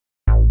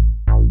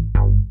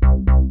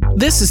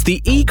This is the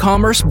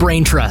E-Commerce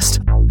Brain Trust,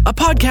 a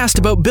podcast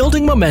about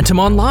building momentum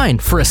online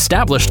for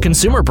established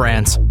consumer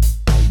brands.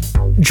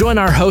 Join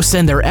our hosts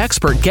and their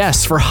expert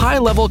guests for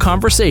high-level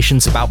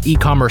conversations about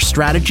e-commerce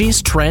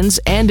strategies, trends,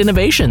 and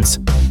innovations.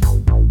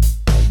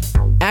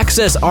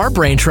 Access our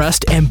brain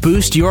trust and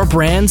boost your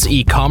brand's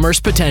e-commerce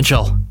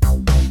potential.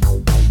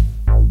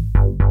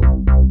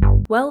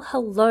 Well,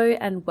 hello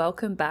and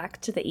welcome back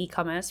to the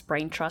E-Commerce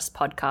Brain Trust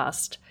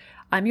podcast.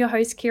 I'm your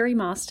host, Kiri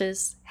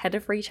Masters, Head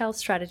of Retail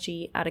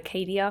Strategy at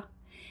Acadia,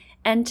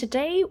 and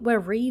today we're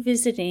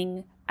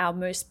revisiting our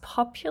most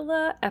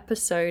popular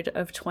episode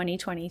of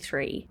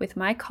 2023 with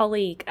my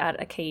colleague at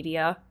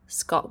Acadia,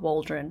 Scott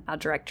Walldren, our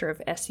Director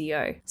of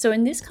SEO. So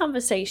in this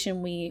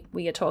conversation,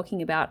 we are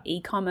talking about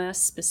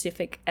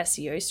e-commerce-specific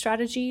SEO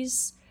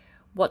strategies,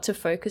 what to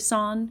focus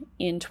on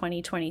in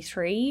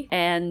 2023,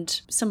 and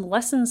some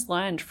lessons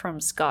learned from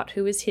Scott,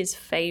 who is his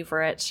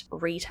favorite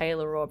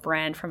retailer or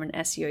brand from an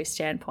SEO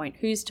standpoint,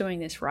 who's doing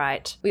this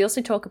right. We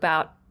also talk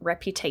about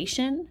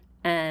reputation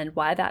and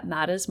why that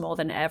matters more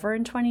than ever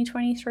in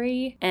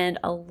 2023, and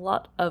a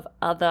lot of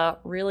other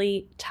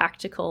really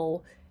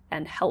tactical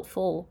and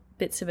helpful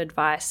bits of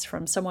advice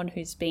from someone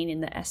who's been in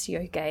the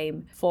SEO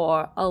game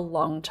for a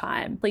long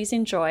time. Please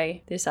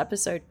enjoy this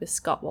episode with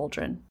Scott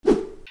Walldren.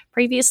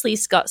 Previously,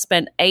 Scott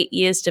spent 8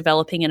 years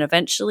developing and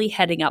eventually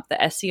heading up the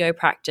SEO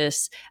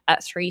practice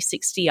at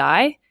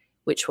 360i,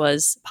 which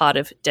was part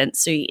of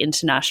Dentsu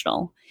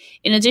International.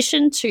 In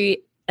addition to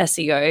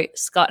SEO,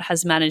 Scott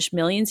has managed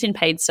millions in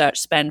paid search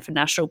spend for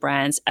national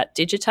brands at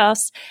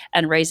Digitas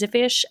and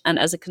Razorfish, and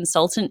as a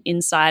consultant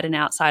inside and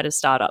outside of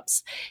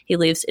startups. He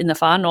lives in the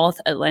far north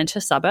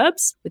Atlanta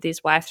suburbs with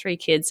his wife, 3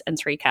 kids, and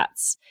 3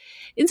 cats.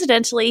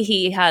 Incidentally,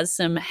 he has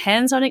some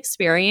hands-on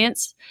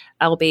experience,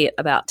 albeit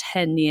about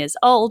 10 years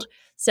old,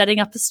 setting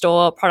up a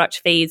store,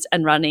 product feeds,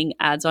 and running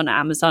ads on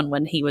Amazon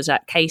when he was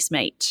at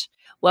Casemate.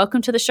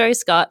 Welcome to the show,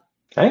 Scott.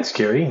 Thanks,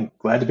 Kiri.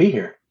 Glad to be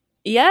here.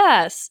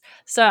 Yes.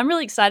 So I'm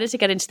really excited to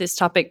get into this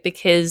topic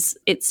because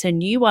it's a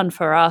new one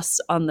for us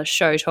on the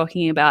show,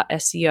 talking about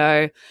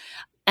SEO.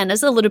 And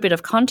as a little bit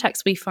of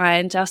context, we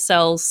find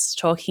ourselves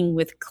talking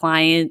with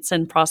clients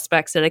and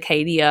prospects at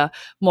Acadia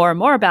more and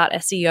more about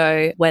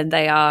SEO when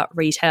they are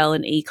retail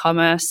and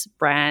e-commerce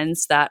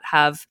brands that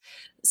have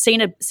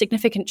seen a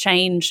significant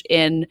change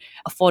in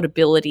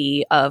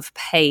affordability of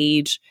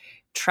paid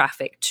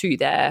traffic to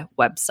their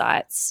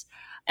websites.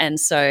 And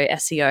so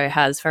SEO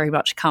has very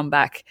much come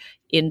back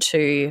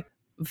into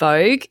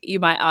vogue. You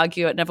might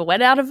argue it never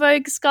went out of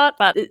vogue, Scott,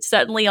 but it's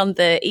certainly on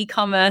the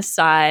e-commerce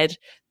side,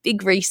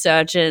 big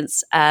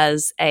resurgence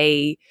as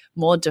a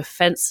more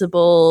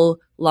defensible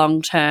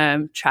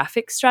long-term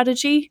traffic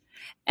strategy.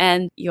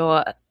 And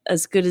you're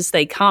as good as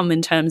they come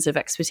in terms of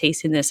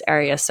expertise in this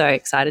area. So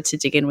excited to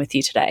dig in with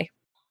you today.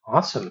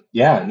 Awesome.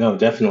 Yeah, no,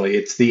 definitely.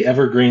 It's the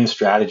evergreen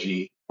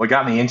strategy. What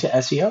got me into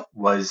SEO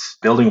was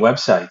building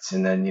websites.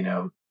 And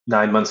then,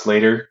 9 months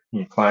later,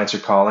 clients are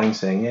calling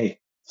saying, hey,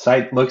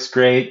 site looks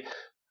great.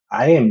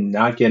 I am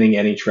not getting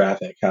any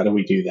traffic. How do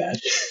we do that?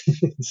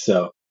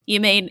 So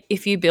you mean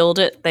if you build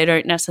it, they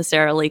don't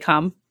necessarily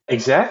come?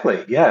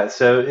 Exactly. Yeah.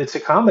 So it's a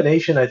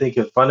combination, I think,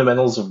 of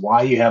fundamentals of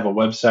why you have a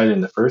website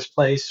in the first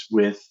place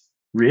with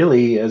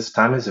really, as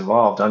time has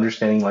evolved,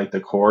 understanding like the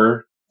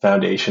core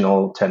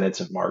foundational tenets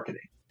of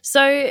marketing.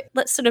 So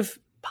let's sort of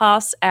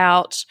pass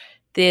out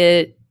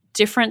the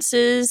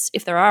differences,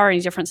 if there are any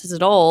differences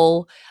at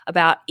all,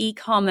 about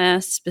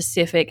e-commerce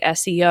specific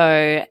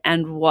SEO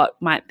and what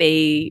might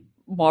be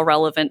more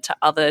relevant to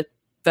other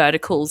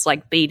verticals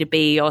like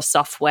B2B or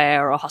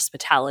software or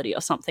hospitality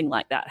or something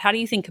like that. How do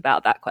you think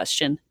about that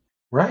question?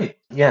 Right.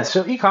 Yeah.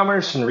 So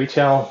e-commerce and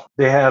retail,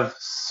 they have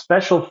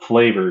special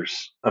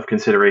flavors of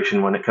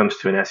consideration when it comes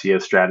to an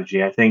SEO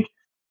strategy. I think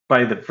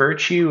by the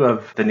virtue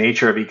of the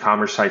nature of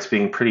e-commerce sites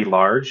being pretty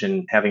large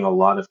and having a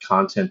lot of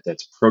content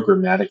that's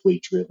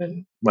programmatically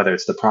driven, whether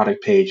it's the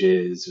product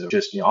pages or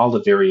just all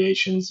the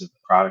variations of the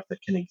product that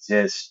can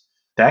exist,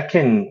 that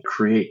can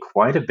create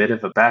quite a bit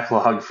of a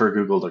backlog for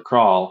Google to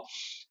crawl.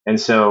 And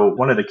so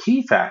one of the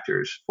key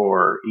factors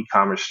for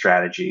e-commerce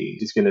strategy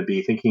is going to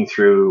be thinking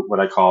through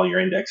what I call your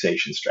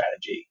indexation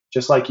strategy.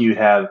 Just like you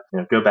have,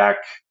 go back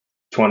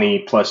 20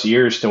 plus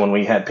years to when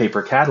we had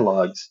paper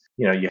catalogs,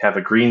 you have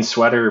a green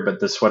sweater,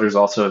 but the sweater's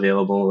also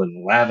available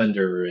in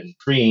lavender and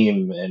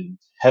cream and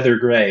heather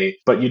gray,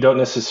 but you don't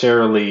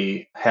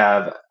necessarily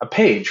have a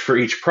page for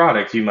each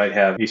product. You might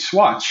have a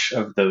swatch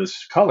of those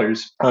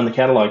colors on the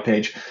catalog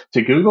page.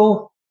 To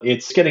Google,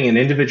 it's getting an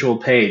individual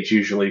page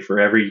usually for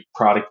every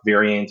product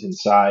variant and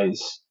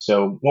size.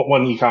 So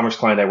one e-commerce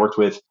client I worked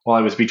with while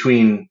I was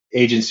between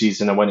agencies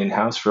and I went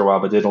in-house for a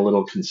while, but did a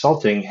little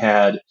consulting,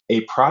 had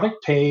a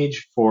product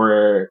page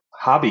for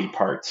hobby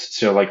parts.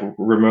 So like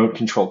remote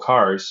control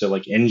cars, so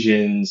like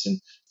engines,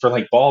 and for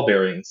like ball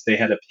bearings, they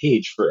had a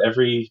page for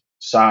every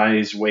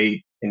size,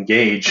 weight, and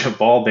gauge of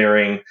ball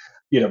bearing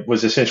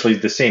was essentially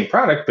the same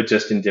product, but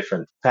just in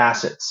different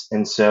facets.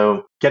 And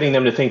so getting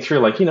them to think through,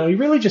 like, you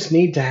really just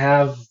need to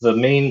have the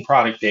main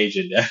product page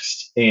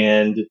indexed.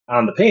 And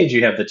on the page,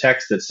 you have the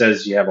text that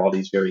says you have all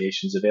these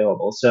variations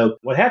available. So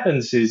what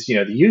happens is,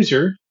 the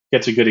user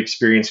gets a good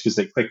experience because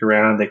they click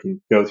around, they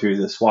can go through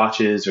the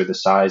swatches or the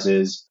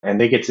sizes, and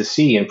they get to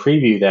see and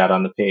preview that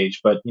on the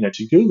page. But,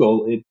 to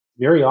Google, it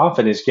very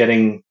often is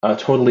getting a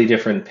totally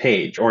different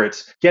page, or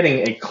it's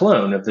getting a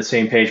clone of the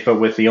same page, but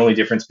with the only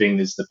difference being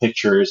is the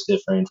picture is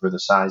different or the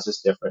size is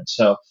different.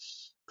 So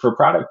for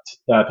product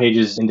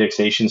pages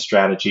indexation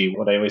strategy,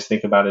 what I always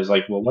think about is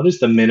like, well, what is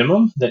the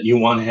minimum that you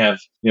want to have?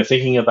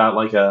 Thinking about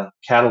like a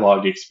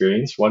catalog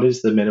experience, what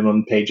is the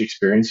minimum page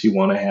experience you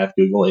want to have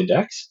Google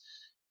index?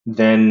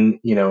 Then,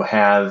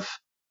 have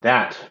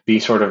that be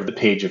sort of the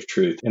page of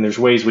truth. And there's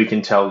ways we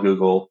can tell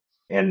Google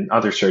and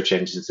other search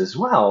engines as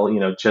well,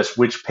 just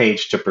which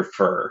page to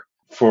prefer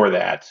for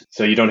that.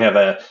 So you have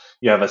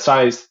a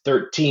size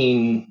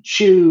 13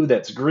 shoe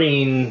that's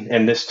green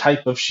and this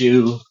type of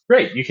shoe.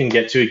 Great, you can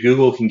get to it.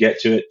 Google can get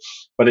to it,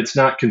 but it's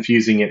not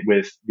confusing it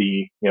with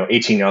the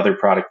 18 other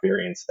product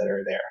variants that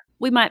are there.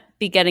 We might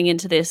be getting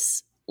into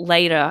this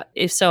later.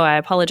 If so, I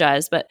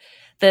apologize, but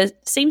there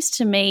seems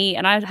to me,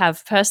 and I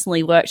have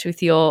personally worked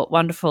with your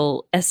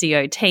wonderful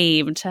SEO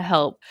team to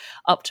help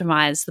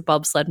optimize the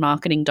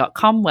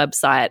bobsledmarketing.com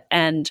website.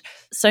 And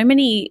so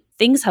many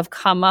things have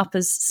come up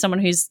as someone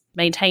who's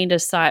maintained a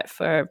site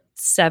for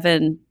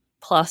 7+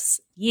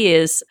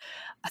 years.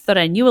 I thought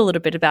I knew a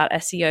little bit about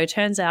SEO.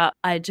 Turns out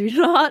I do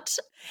not.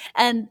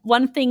 And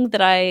one thing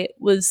that I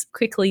was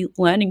quickly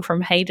learning from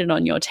Hayden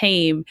on your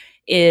team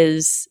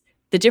is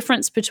the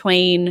difference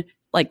between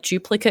like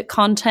duplicate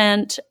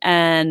content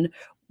and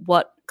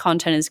what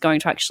content is going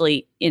to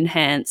actually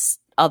enhance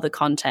other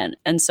content.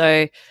 And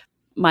so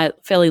my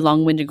fairly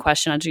long-winded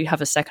question, I do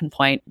have a second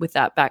point with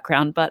that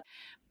background, but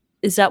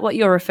is that what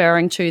you're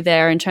referring to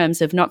there in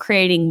terms of not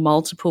creating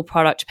multiple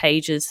product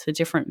pages for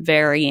different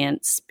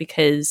variants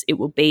because it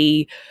will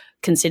be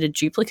considered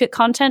duplicate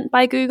content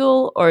by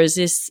Google? Or is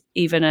this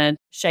even a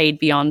shade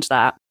beyond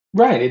that?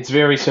 Right. It's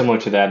very similar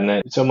to that. And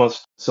it's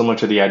almost similar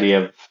to the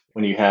idea of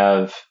when you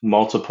have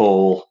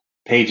multiple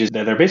pages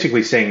that are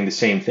basically saying the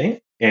same thing,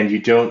 and you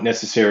don't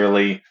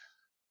necessarily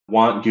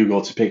want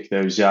Google to pick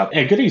those up.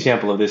 A good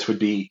example of this would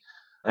be,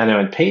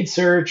 in paid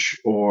search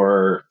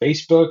or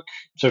Facebook,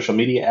 social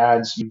media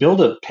ads, you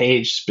build a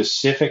page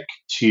specific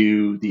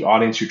to the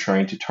audience you're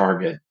trying to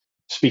target,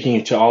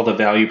 speaking to all the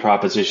value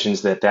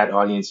propositions that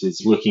audience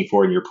is looking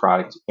for in your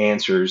product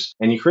answers.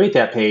 And you create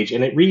that page,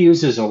 and it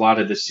reuses a lot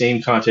of the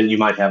same content you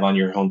might have on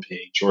your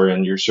homepage or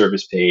on your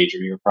service page or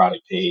your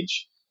product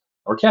page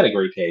or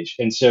category page.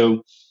 And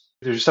so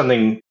there's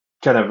something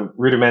kind of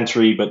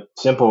rudimentary but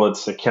simple.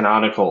 It's the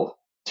canonical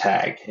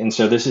tag. And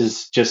so this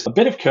is just a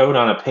bit of code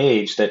on a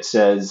page that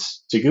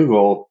says to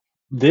Google,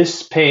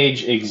 this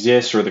page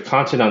exists, or the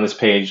content on this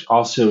page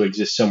also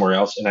exists somewhere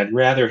else, and I'd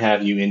rather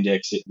have you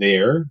index it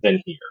there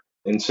than here.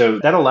 And so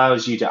that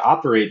allows you to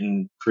operate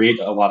and create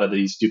a lot of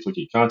these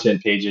duplicate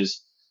content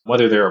pages,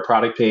 whether they're a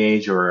product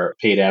page or a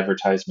paid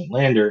advertisement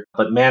lander,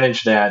 but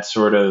manage that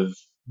sort of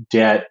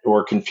debt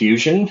or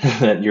confusion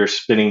that you're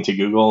spinning to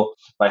Google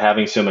by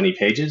having so many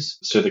pages.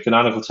 So the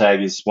canonical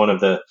tag is one of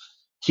the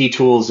key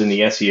tools in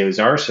the SEO's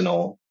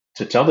arsenal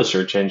to tell the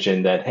search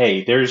engine that,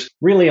 hey, there's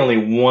really only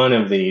one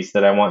of these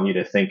that I want you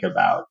to think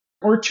about,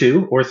 or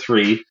two or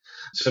three.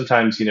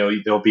 Sometimes,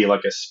 there'll be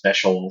like a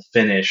special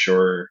finish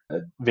or a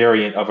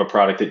variant of a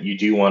product that you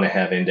do want to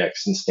have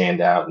indexed and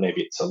stand out.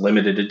 Maybe it's a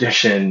limited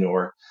edition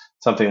or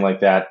something like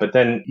that. But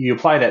then you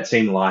apply that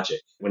same logic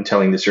when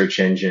telling the search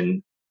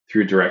engine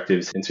through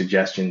directives and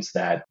suggestions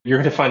that you're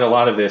going to find a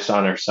lot of this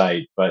on our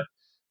site, but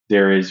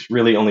there is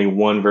really only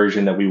one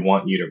version that we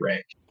want you to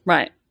rank.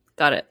 Right.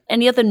 Got it.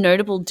 Any other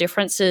notable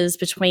differences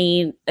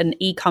between an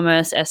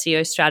e-commerce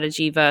SEO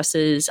strategy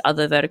versus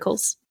other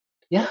verticals?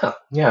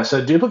 Yeah.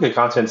 So duplicate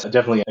content is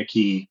definitely a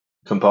key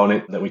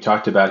component that we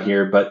talked about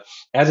here, but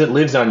as it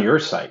lives on your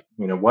site,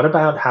 what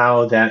about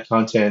how that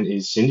content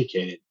is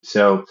syndicated?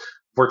 So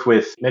worked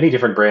with many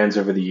different brands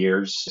over the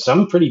years,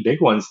 some pretty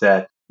big ones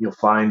that you'll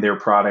find their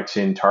products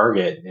in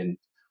Target and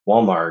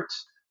Walmart,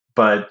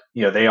 but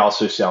they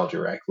also sell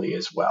directly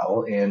as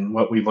well. And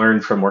what we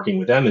learned from working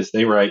with them is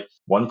they write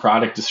one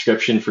product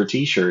description for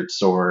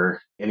t-shirts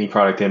or any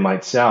product they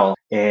might sell.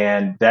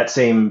 And that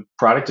same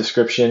product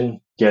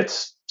description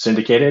gets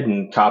syndicated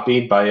and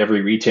copied by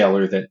every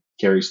retailer that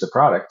carries the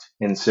product.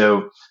 And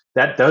so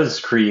that does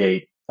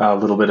create a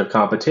little bit of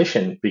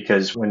competition,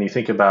 because when you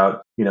think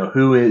about,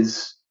 who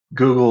is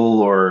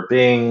Google or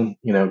Bing,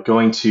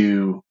 going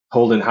to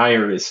hold in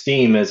higher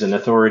esteem as an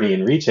authority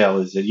in retail,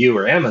 is it you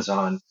or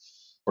Amazon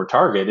or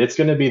Target? It's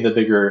going to be the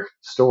bigger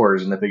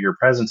stores and the bigger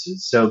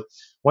presences. So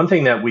one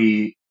thing that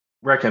we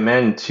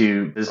recommend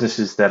to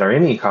businesses that are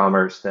in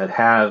e-commerce that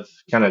have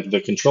kind of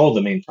the control of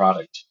the main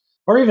product,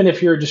 or even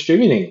if you're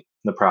distributing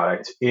the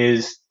product,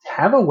 is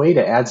have a way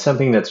to add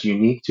something that's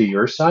unique to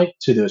your site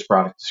to those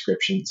product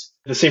descriptions.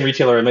 The same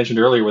retailer I mentioned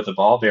earlier with the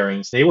ball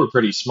bearings, they were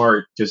pretty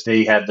smart because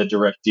they had the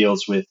direct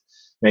deals with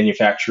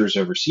manufacturers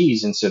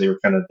overseas. And so they were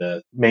kind of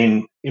the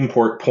main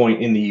import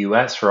point in the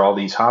US for all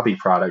these hobby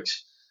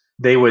products.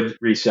 They would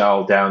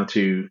resell down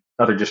to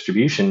other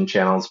distribution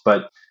channels,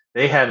 but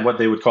they had what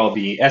they would call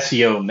the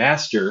SEO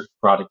master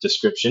product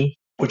description,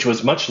 which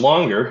was much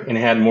longer and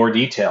had more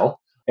detail.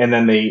 And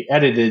then they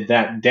edited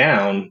that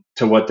down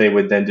to what they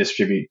would then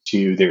distribute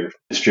to their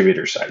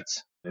distributor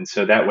sites. And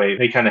so that way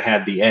they kind of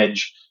had the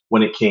edge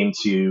when it came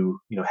to,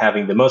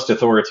 having the most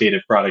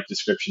authoritative product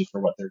description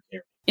for what they're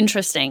carrying.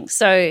 Interesting.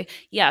 So,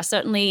 yeah,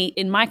 certainly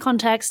in my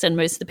context, and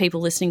most of the people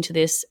listening to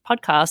this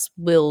podcast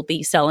will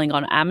be selling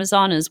on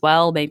Amazon as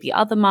well, maybe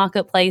other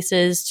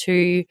marketplaces,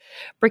 to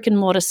brick and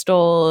mortar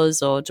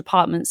stores or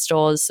department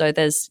stores. So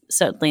there's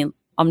certainly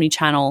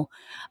omni-channel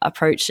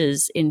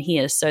approaches in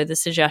here. So the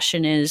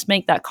suggestion is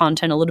make that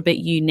content a little bit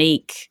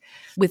unique,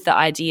 with the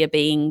idea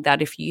being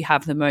that if you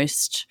have the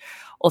most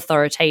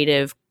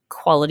authoritative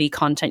quality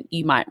content,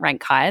 you might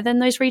rank higher than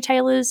those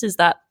retailers. Is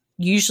that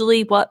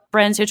usually what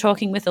brands you're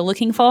talking with are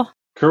looking for?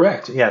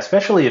 Correct. Yeah,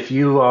 especially if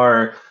you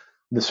are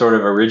the sort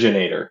of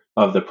originator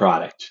of the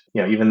product.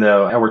 Even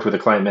though I worked with a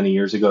client many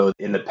years ago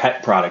in the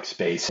pet product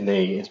space, and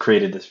they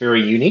created this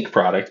very unique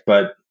product,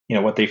 but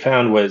what they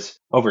found was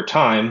over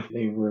time,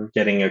 they were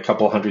getting a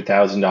couple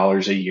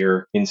 $100,000 a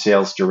year in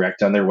sales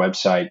direct on their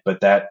website,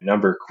 but that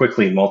number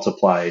quickly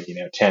multiplied,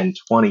 10,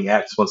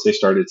 20x once they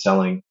started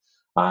selling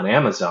on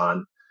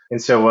Amazon.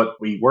 And so what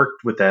we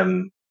worked with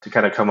them to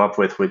kind of come up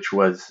with, which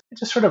was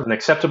just sort of an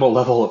acceptable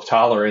level of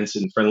tolerance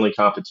and friendly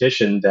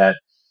competition, that,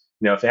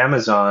 if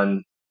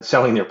Amazon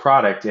selling their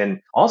product and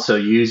also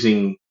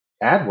using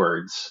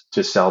AdWords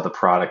to sell the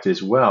product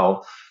as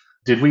well,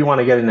 did we want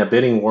to get in a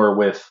bidding war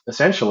with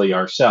essentially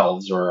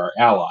ourselves or our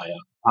ally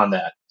on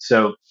that?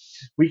 So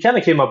we kind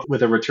of came up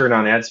with a return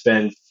on ad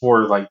spend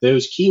for like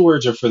those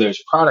keywords or for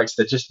those products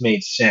that just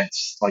made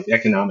sense, like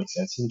economic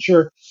sense. And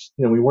sure,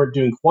 we weren't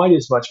doing quite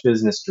as much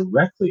business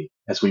directly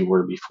as we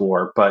were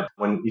before, but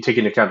when you take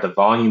into account the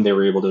volume they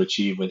were able to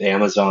achieve with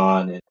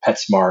Amazon and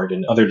PetSmart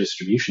and other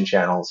distribution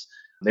channels,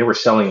 they were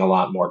selling a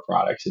lot more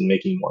products and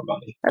making more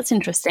money. That's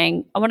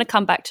interesting. I want to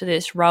come back to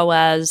this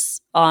ROAS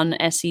on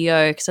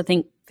SEO, because I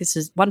think this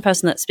is one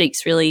person that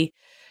speaks really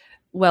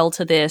well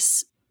to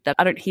this that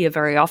I don't hear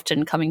very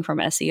often coming from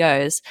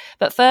SEOs.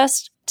 But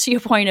first, to your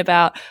point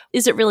about,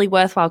 is it really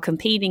worthwhile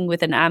competing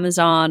with an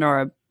Amazon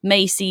or a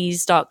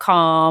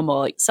Macy's.com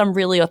or some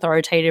really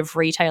authoritative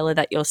retailer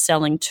that you're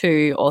selling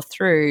to or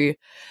through?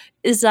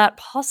 Is that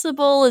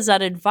possible? Is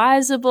that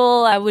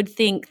advisable? I would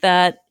think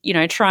that,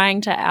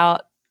 trying to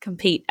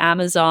out-compete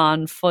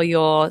Amazon for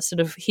your sort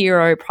of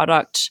hero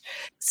product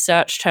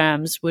search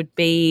terms would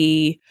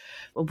be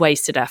a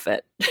wasted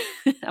effort.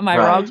 Am I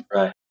wrong?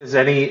 Right. As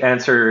any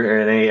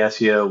answer in any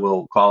SEO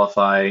will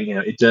qualify,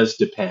 it does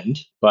depend,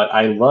 but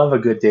I love a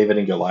good David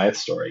and Goliath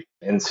story.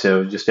 And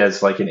so just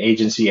as like an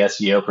agency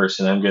SEO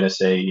person, I'm going to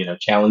say,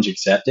 challenge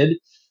accepted.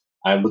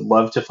 I would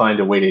love to find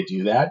a way to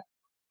do that,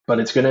 but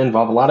it's going to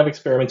involve a lot of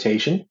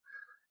experimentation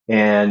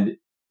and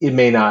it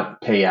may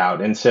not pay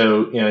out. And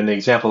so, in the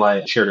example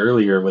I shared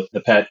earlier with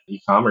the pet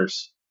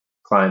e-commerce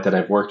client that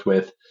I've worked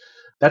with,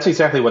 that's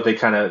exactly what they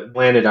kind of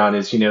landed on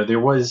is, there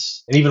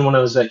was, and even when I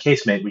was at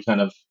Casemate, we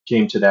kind of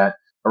came to that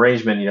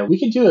arrangement, we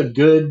could do a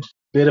good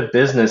bit of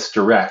business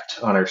direct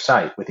on our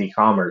site with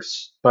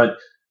e-commerce, but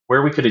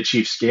where we could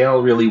achieve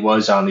scale really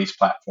was on these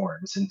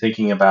platforms, and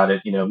thinking about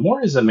it,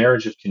 more as a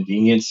marriage of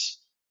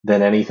convenience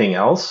than anything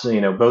else.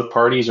 Both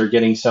parties are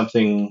getting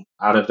something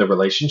out of the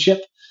relationship,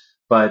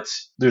 but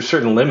there's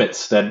certain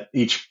limits that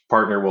each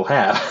partner will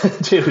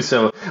have too.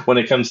 So when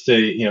it comes to,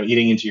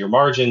 eating into your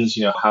margins,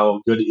 how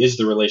good is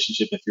the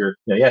relationship if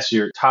yes,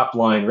 your top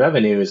line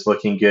revenue is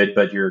looking good,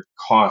 but your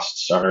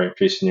costs are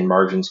increasing, your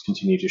margins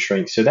continue to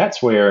shrink. So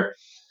that's where,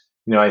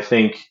 I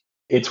think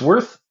it's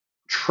worth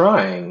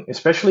trying,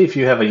 especially if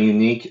you have a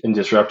unique and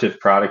disruptive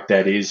product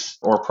that is,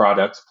 or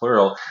products,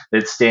 plural,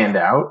 that stand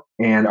out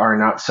and are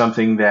not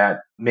something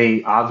that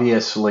may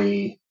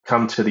obviously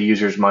come to the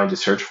user's mind to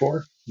search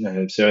for.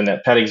 So in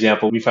that pet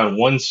example, we found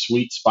one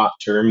sweet spot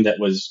term that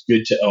was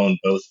good to own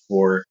both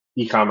for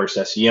e-commerce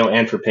SEO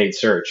and for paid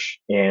search.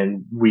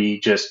 And we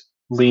just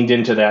leaned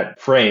into that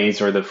phrase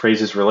or the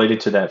phrases related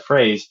to that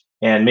phrase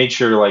and made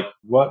sure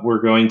what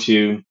we're going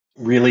to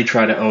really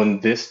try to own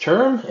this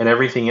term, and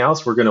everything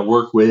else we're going to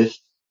work with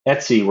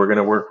Etsy, we're going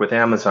to work with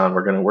Amazon,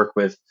 we're going to work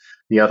with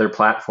the other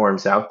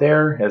platforms out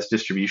there as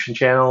distribution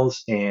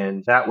channels.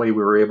 And that way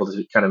we were able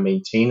to kind of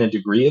maintain a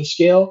degree of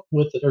scale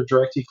with our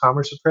direct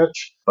e-commerce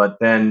approach, but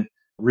then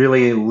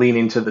really lean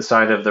into the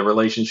side of the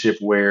relationship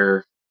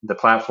where the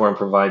platform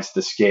provides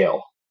the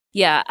scale.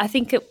 Yeah, I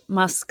think it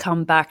must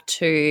come back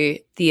to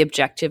the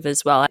objective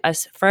as well.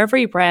 For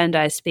every brand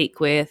I speak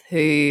with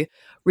who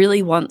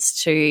really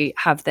wants to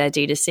have their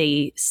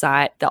D2C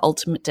site the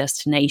ultimate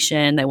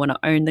destination, they want to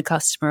own the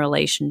customer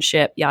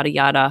relationship, yada,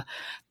 yada.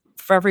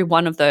 For every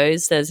one of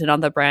those, there's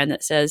another brand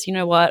that says, you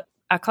know what,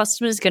 our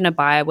customer's going to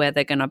buy where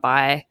they're going to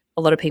buy.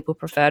 A lot of people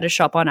prefer to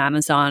shop on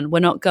Amazon. We're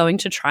not going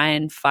to try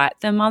and fight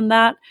them on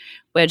that.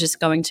 We're just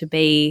going to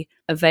be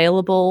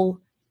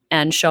available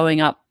and showing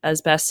up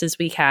as best as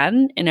we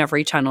can in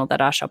every channel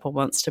that our shopper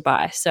wants to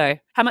buy. So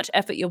how much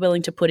effort you're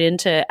willing to put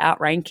into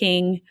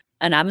outranking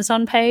an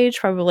Amazon page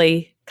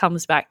probably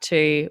comes back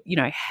to,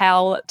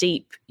 how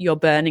deep your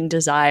burning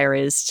desire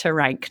is to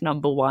rank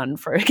number one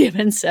for a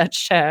given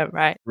search term,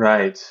 right?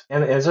 Right.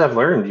 And as I've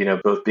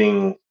learned, both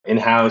being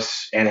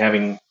in-house and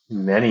having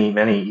many,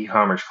 many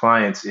e-commerce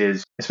clients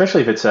is,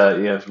 especially if it's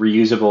a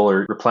reusable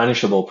or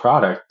replenishable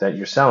product that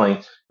you're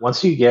selling,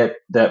 once you get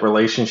that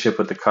relationship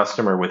with the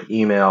customer with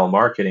email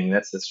marketing,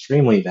 that's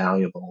extremely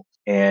valuable.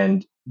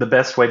 And the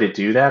best way to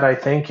do that, I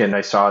think, and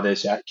I saw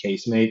this at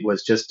Casemate,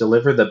 was just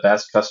deliver the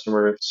best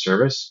customer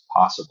service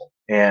possible.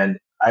 And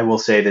I will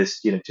say this,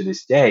 to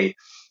this day,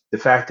 the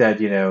fact that,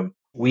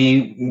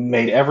 we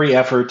made every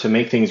effort to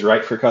make things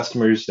right for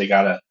customers. They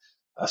got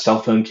a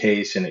cell phone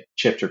case and it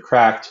chipped or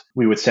cracked.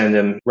 We would send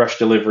them rush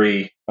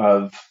delivery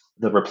of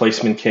the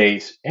replacement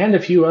case and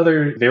a few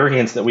other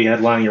variants that we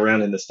had lying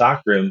around in the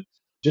stockroom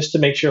just to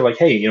make sure, like,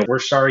 hey, we're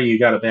sorry you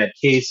got a bad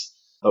case,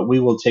 but we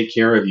will take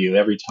care of you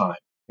every time.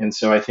 And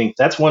so I think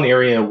that's one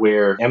area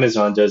where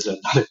Amazon does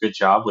another good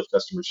job with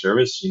customer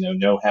service,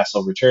 no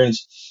hassle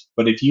returns.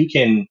 But if you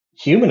can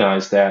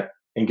humanize that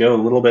and go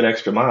a little bit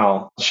extra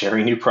mile,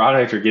 sharing new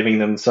product or giving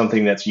them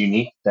something that's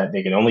unique that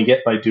they can only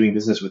get by doing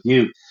business with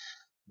you,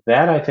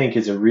 that I think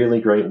is a really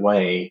great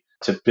way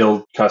to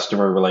build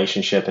customer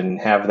relationship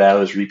and have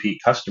those repeat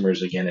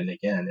customers again and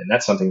again. And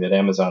that's something that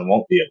Amazon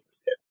won't be able to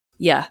do.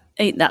 Yeah,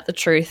 ain't that the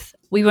truth?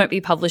 We won't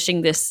be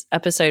publishing this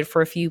episode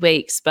for a few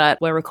weeks, but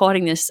we're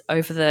recording this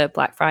over the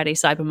Black Friday,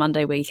 Cyber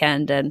Monday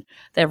weekend, and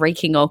they're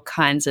wreaking all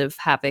kinds of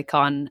havoc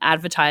on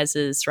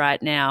advertisers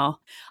right now,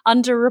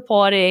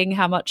 underreporting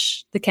how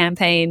much the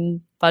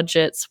campaign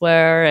budgets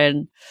were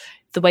and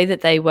the way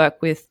that they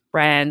work with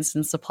brands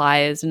and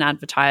suppliers and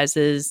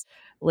advertisers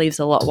leaves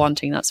a lot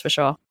wanting, that's for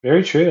sure.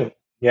 Very true.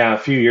 Yeah, a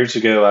few years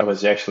ago, I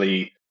was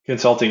actually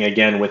consulting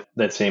again with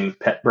that same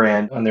pet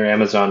brand on their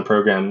Amazon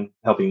program,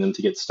 helping them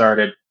to get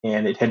started.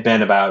 And it had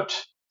been about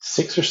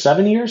 6 or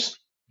 7 years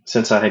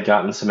since I had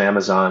gotten some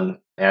Amazon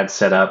ads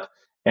set up.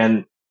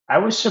 And I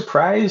was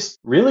surprised,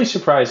 really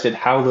surprised at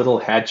how little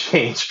had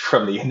changed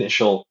from the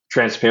initial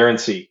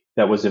transparency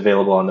that was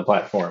available on the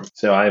platform.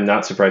 So I am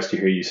not surprised to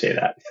hear you say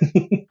that.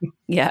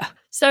 Yeah.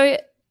 So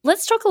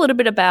let's talk a little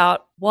bit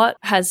about what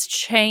has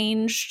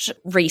changed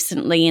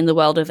recently in the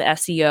world of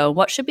SEO.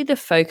 What should be the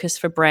focus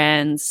for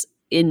brands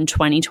in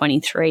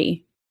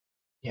 2023?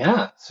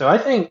 Yeah. So I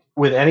think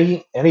with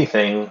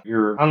anything,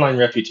 your online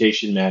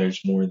reputation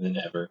matters more than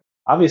ever.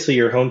 Obviously,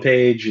 your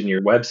homepage and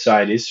your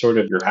website is sort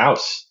of your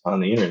house on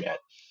the internet.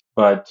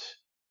 But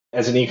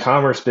as an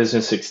e-commerce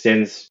business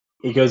extends,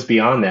 it goes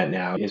beyond that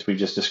now, as we've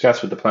just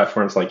discussed with the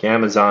platforms like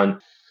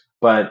Amazon.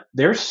 But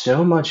there's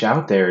so much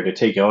out there to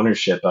take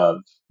ownership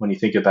of when you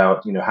think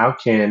about, how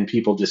can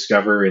people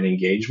discover and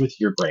engage with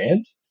your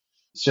brand?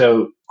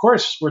 So, of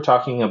course, we're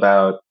talking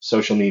about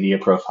social media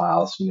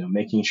profiles,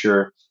 making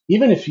sure,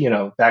 even if,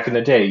 back in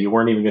the day, you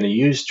weren't even going to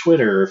use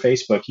Twitter or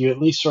Facebook, you at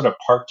least sort of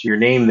parked your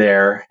name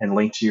there and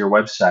linked to your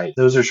website.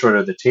 Those are sort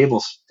of the table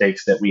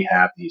stakes that we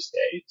have these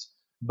days.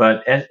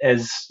 But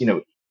as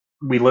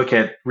we look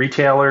at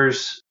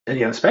retailers,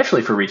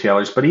 especially for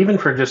retailers, but even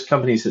for just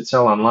companies that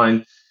sell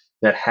online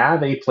that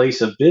have a place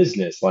of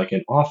business, like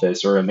an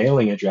office or a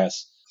mailing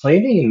address,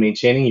 claiming and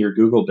maintaining your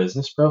Google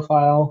business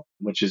profile,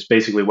 which is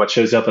basically what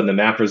shows up in the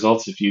map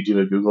results if you do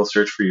a Google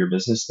search for your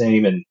business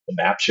name and the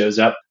map shows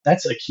up.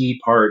 That's a key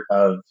part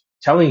of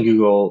telling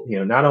Google,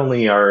 not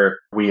only are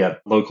we a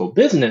local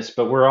business,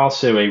 but we're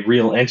also a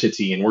real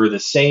entity and we're the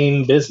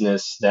same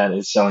business that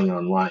is selling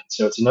online.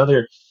 So it's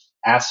another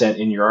asset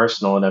in your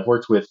arsenal. And I've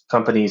worked with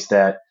companies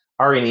that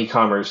are in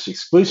e-commerce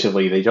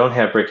exclusively. They don't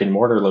have brick and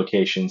mortar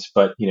locations,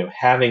 but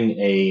having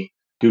a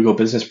Google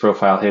business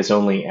profile has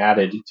only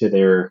added to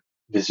their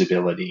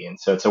visibility. And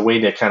so it's a way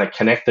to kind of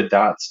connect the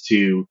dots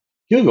to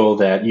Google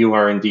that you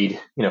are indeed,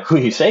 who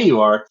you say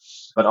you are,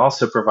 but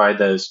also provide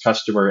those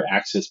customer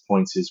access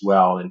points as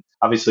well. And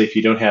obviously, if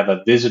you don't have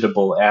a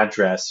visitable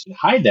address, you can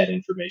hide that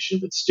information,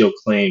 but still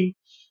claim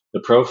the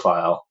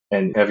profile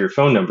and have your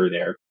phone number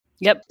there.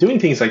 Yep. Doing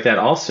things like that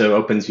also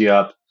opens you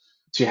up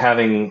to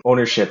having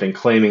ownership and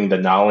claiming the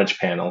knowledge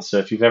panel. So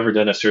if you've ever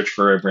done a search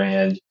for a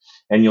brand,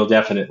 and you'll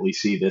definitely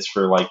see this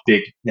for like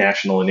big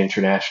national and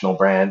international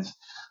brands,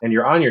 and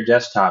you're on your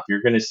desktop,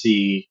 you're going to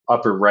see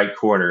upper right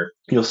corner,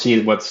 you'll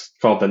see what's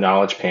called the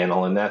knowledge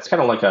panel. And that's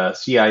kind of like a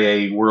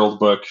CIA World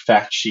Book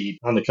fact sheet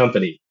on the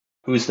company.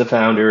 Who's the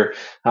founder?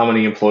 How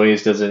many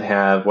employees does it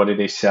have? What do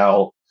they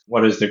sell?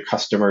 What is their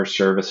customer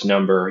service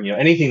number?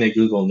 Anything that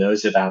Google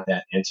knows about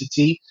that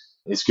entity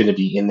is going to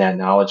be in that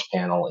knowledge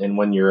panel. And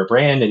when you're a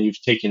brand and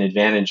you've taken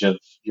advantage of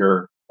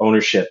your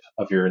ownership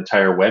of your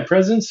entire web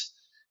presence,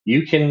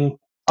 you can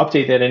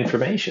update that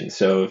information.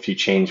 So if you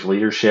change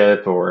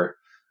leadership or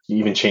you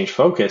even change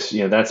focus,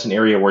 that's an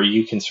area where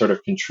you can sort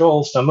of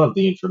control some of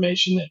the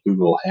information that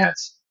Google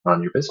has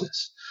on your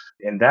business.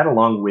 And that,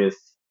 along with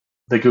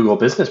the Google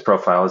business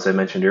profile, as I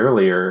mentioned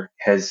earlier,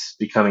 has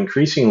become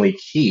increasingly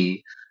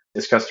key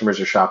as customers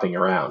are shopping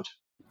around.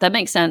 That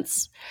makes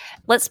sense.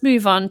 Let's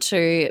move on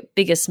to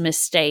biggest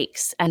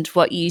mistakes and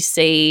what you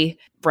see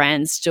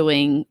brands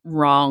doing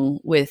wrong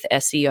with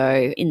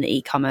SEO in the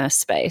e-commerce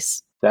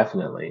space.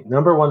 Definitely.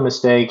 Number one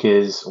mistake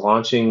is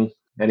launching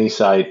any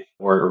site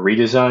or a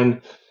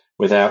redesign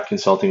without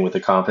consulting with a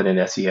competent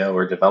SEO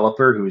or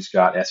developer who's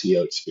got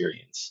SEO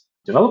experience.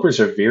 Developers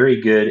are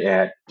very good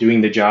at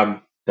doing the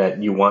job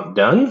that you want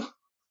done,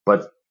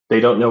 but they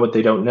don't know what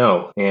they don't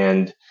know.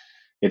 And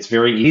it's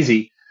very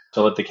easy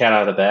to let the cat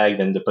out of the bag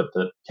than to put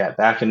the cat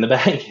back in the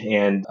bag.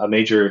 And a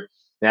major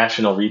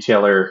national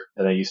retailer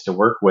that I used to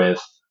work with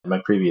in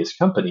my previous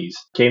companies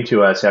came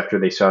to us after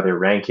they saw their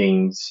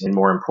rankings and,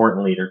 more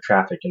importantly, their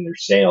traffic and their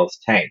sales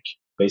tank.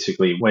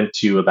 Basically went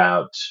to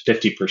about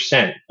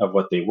 50% of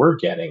what they were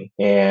getting.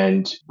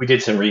 And we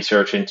did some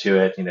research into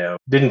it,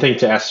 didn't think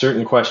to ask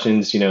certain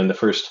questions, in the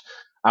first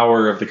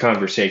hour of the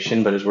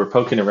conversation. But as we're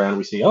poking around,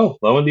 we see, oh,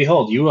 lo and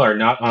behold, you are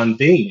not on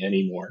Bing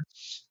anymore,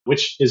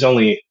 which is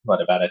only,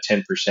 about a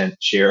 10%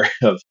 share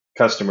of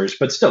customers,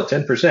 but still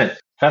 10%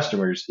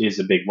 customers is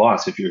a big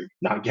loss if you're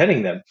not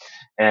getting them.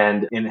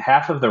 And in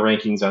half of the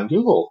rankings on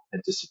Google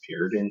had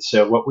disappeared. And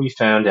so what we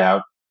found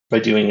out by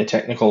doing a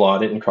technical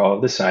audit and crawl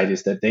of the site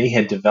is that they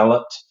had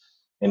developed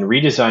and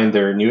redesigned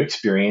their new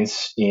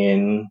experience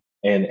in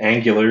an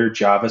Angular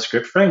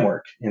JavaScript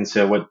framework. And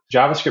so what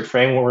JavaScript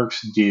frameworks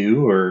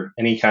do, or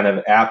any kind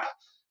of app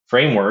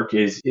framework,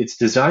 is it's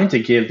designed to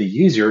give the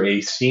user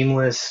a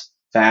seamless,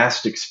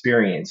 fast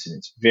experience. And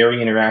it's very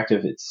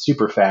interactive. It's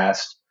super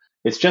fast.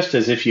 It's just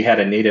as if you had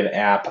a native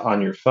app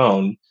on your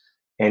phone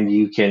and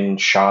you can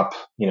shop,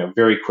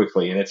 very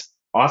quickly. And it's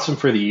awesome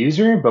for the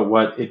user. But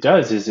what it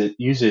does is it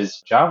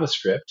uses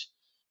JavaScript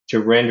to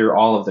render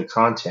all of the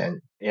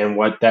content. And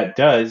what that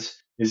does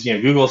is,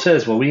 Google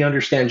says, well, we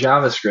understand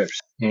JavaScript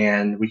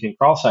and we can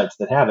crawl sites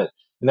that have it.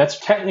 And that's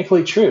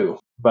technically true.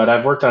 But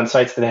I've worked on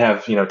sites that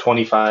have,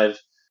 25,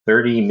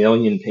 30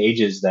 million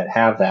pages that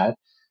have that.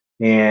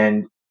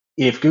 And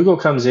if Google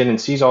comes in and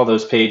sees all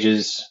those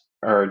pages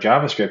are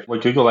JavaScript,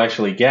 what Google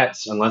actually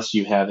gets, unless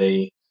you have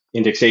a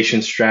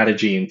indexation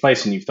strategy in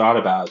place and you've thought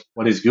about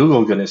what is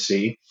Google going to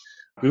see,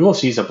 Google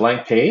sees a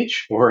blank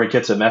page, or it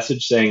gets a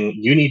message saying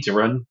you need to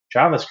run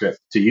JavaScript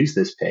to use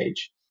this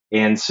page.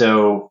 And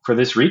so for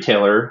this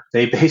retailer,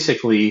 they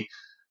basically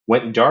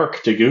went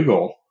dark to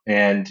Google.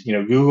 And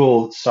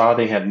Google saw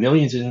they had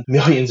millions and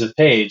millions of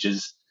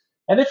pages,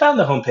 and they found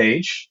the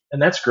homepage,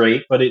 and that's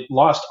great, but it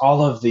lost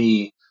all of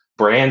the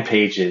brand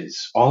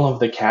pages, all of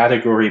the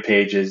category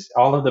pages,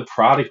 all of the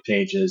product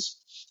pages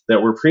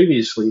that were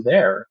previously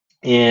there.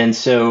 And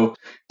so it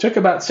took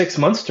about 6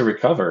 months to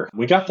recover.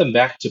 We got them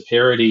back to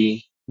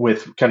parity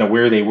with kind of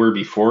where they were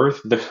before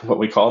what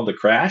we called the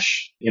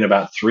crash in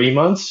about 3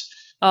 months.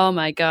 Oh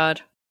my God.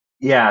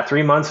 Yeah,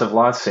 3 months of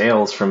lost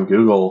sales from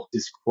Google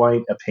is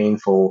quite a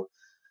painful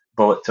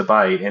bullet to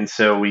bite. And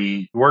so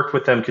we worked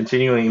with them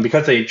continually. And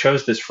because they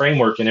chose this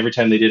framework, and every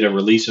time they did a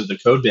release of the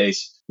code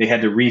base, they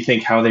had to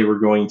rethink how they were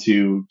going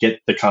to get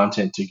the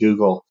content to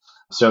Google.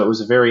 So it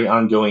was a very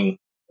ongoing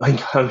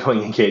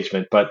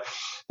engagement. But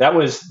that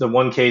was the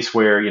one case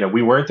where,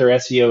 we weren't their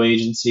SEO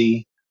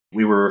agency.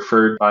 We were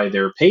referred by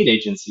their paid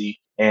agency.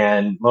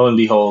 And lo and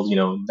behold,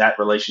 that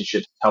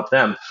relationship helped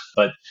them.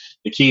 But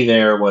the key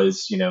there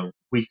was,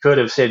 we could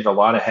have saved a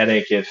lot of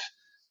headache if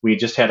we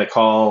just had a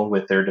call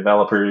with their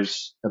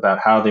developers about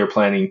how they're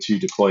planning to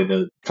deploy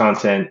the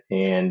content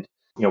and,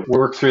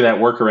 work through that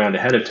workaround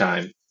ahead of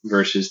time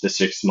versus the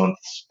 6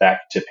 months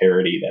back to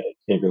parity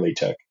that it really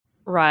took.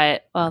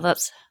 Right. Well,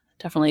 that's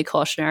definitely a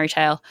cautionary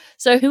tale.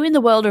 So who in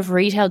the world of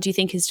retail do you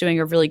think is doing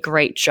a really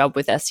great job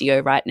with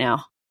SEO right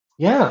now?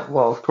 Yeah,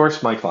 well, of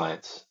course, my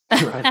clients.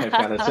 Right, I've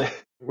got to say.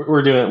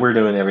 We're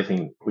doing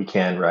everything we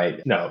can,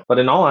 right? No, but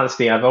in all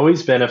honesty, I've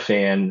always been a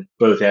fan,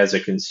 both as a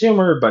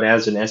consumer, but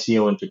as an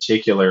SEO in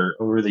particular.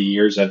 Over the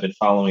years, I've been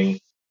following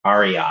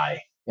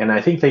REI, and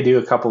I think they do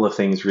a couple of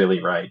things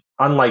really right.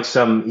 Unlike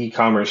some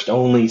e-commerce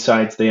only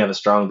sites, they have a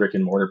strong brick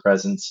and mortar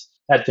presence.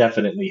 That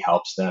definitely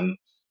helps them.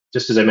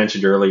 Just as I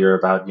mentioned earlier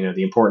about,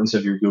 the importance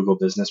of your Google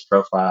business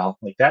profile,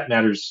 like that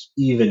matters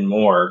even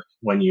more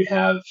when you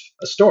have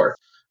a store.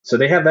 So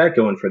they have that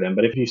going for them.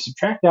 But if you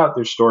subtract out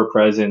their store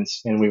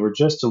presence and we were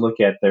just to look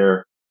at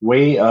their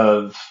way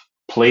of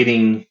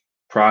plating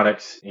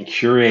products and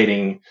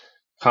curating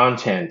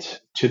content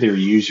to their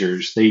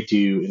users, they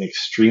do an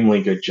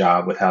extremely good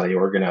job with how they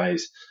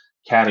organize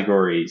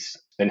categories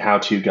and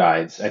how-to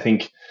guides. I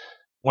think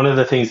one of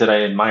the things that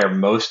I admire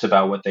most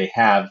about what they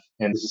have,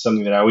 and this is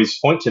something that I always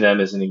point to them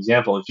as an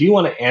example, if you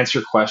want to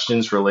answer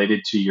questions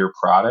related to your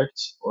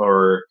product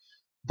or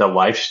the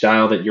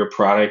lifestyle that your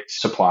product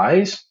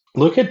supplies,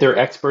 look at their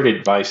expert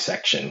advice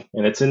section,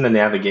 and it's in the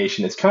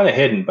navigation. It's kind of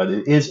hidden, but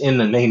it is in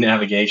the main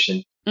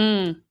navigation.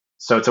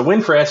 So it's a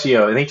win for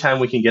SEO. Anytime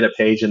we can get a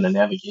page in the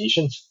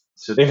navigation,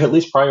 so they've at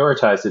least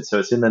prioritized it, so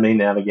it's in the main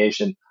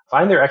navigation.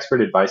 Find their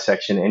expert advice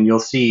section, and you'll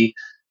see,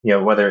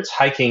 whether it's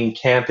hiking,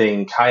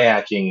 camping,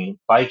 kayaking,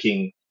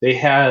 biking, they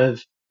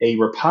have a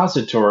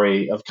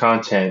repository of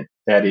content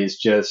that is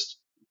just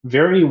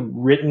very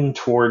written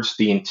towards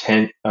the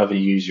intent of a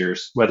user,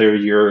 whether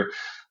you're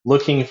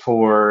looking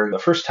for a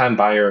first-time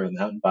buyer of a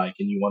mountain bike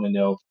and you want to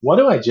know, what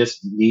do I just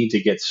need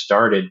to get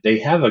started? They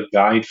have a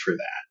guide for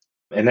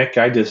that. And that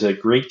guide does a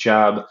great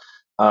job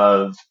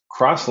of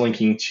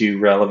cross-linking to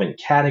relevant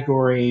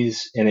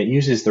categories, and it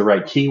uses the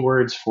right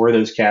keywords for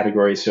those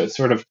categories. So it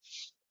sort of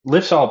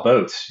lifts all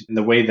boats in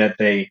the way that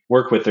they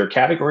work with their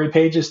category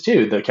pages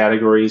too. The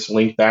categories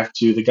link back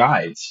to the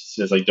guides.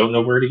 It says, don't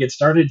know where to get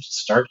started, just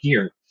start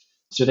here.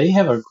 So they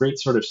have a great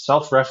sort of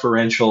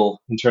self-referential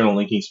internal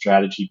linking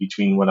strategy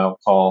between what I'll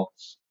call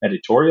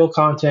editorial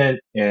content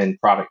and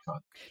product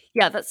content.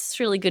 Yeah, that's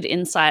really good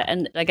insight.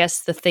 And I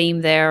guess the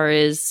theme there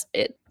is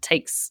it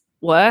takes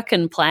work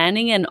and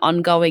planning and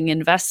ongoing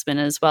investment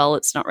as well.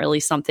 It's not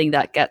really something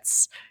that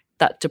gets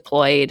that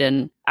deployed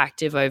and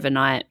active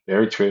overnight.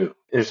 Very true.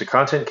 There's a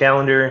content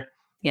calendar.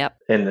 Yep.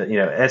 And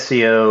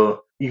SEO,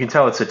 you can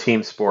tell it's a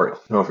team sport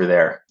over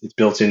there. It's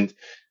built into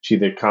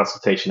the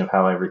consultation of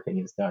how everything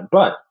is done,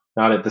 but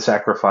not at the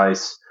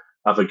sacrifice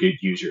of a good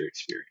user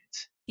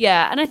experience.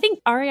 Yeah, and I think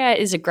REI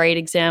is a great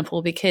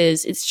example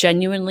because it's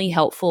genuinely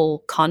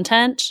helpful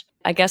content.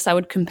 I guess I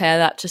would compare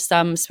that to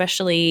some,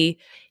 especially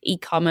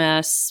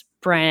e-commerce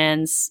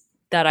brands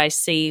that I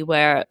see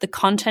where the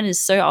content is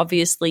so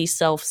obviously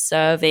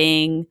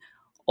self-serving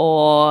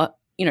or,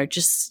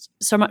 just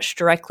so much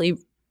directly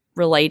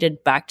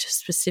related back to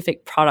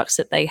specific products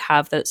that they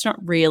have that it's not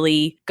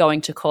really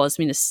going to cause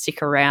me to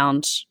stick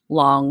around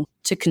long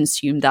to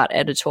consume that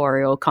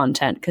editorial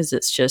content because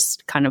it's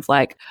just kind of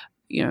like,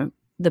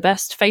 the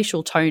best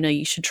facial toner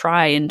you should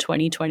try in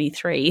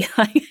 2023.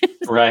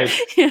 Right.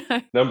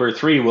 Number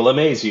 3 will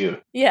amaze you.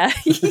 Yeah.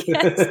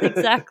 Yes,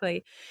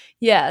 exactly.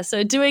 Yeah.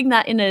 So doing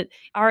that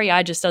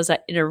REI just does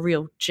that in a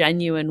real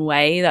genuine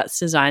way that's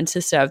designed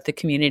to serve the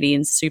community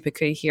and super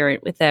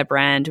coherent with their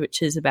brand,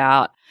 which is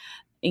about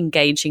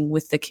engaging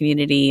with the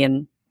community.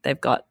 And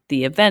they've got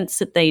the events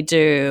that they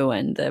do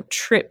and the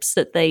trips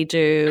that they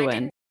do.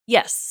 And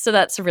yes, so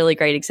that's a really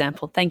great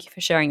example. Thank you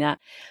for sharing that.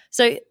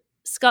 So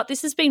Scott,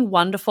 this has been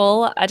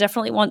wonderful. I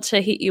definitely want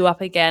to hit you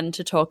up again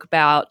to talk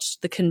about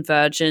the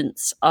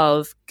convergence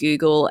of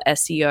Google,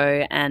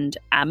 SEO, and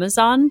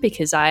Amazon,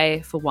 because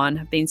I, for one,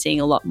 have been seeing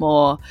a lot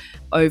more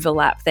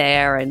overlap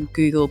there and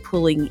Google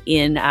pulling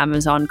in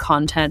Amazon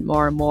content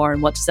more and more.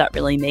 And what does that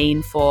really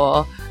mean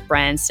for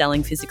brands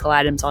selling physical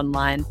items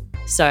online?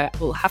 So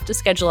we'll have to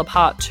schedule a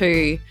part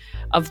 2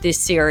 of this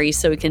series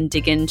so we can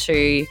dig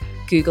into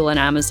Google and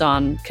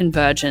Amazon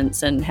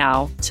convergence and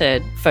how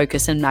to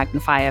focus and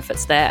magnify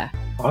efforts there.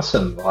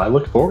 Awesome. Well, I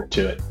look forward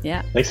to it.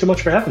 Yeah. Thanks so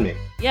much for having me.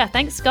 Yeah.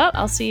 Thanks, Scott.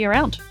 I'll see you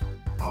around.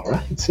 All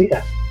right. See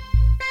ya.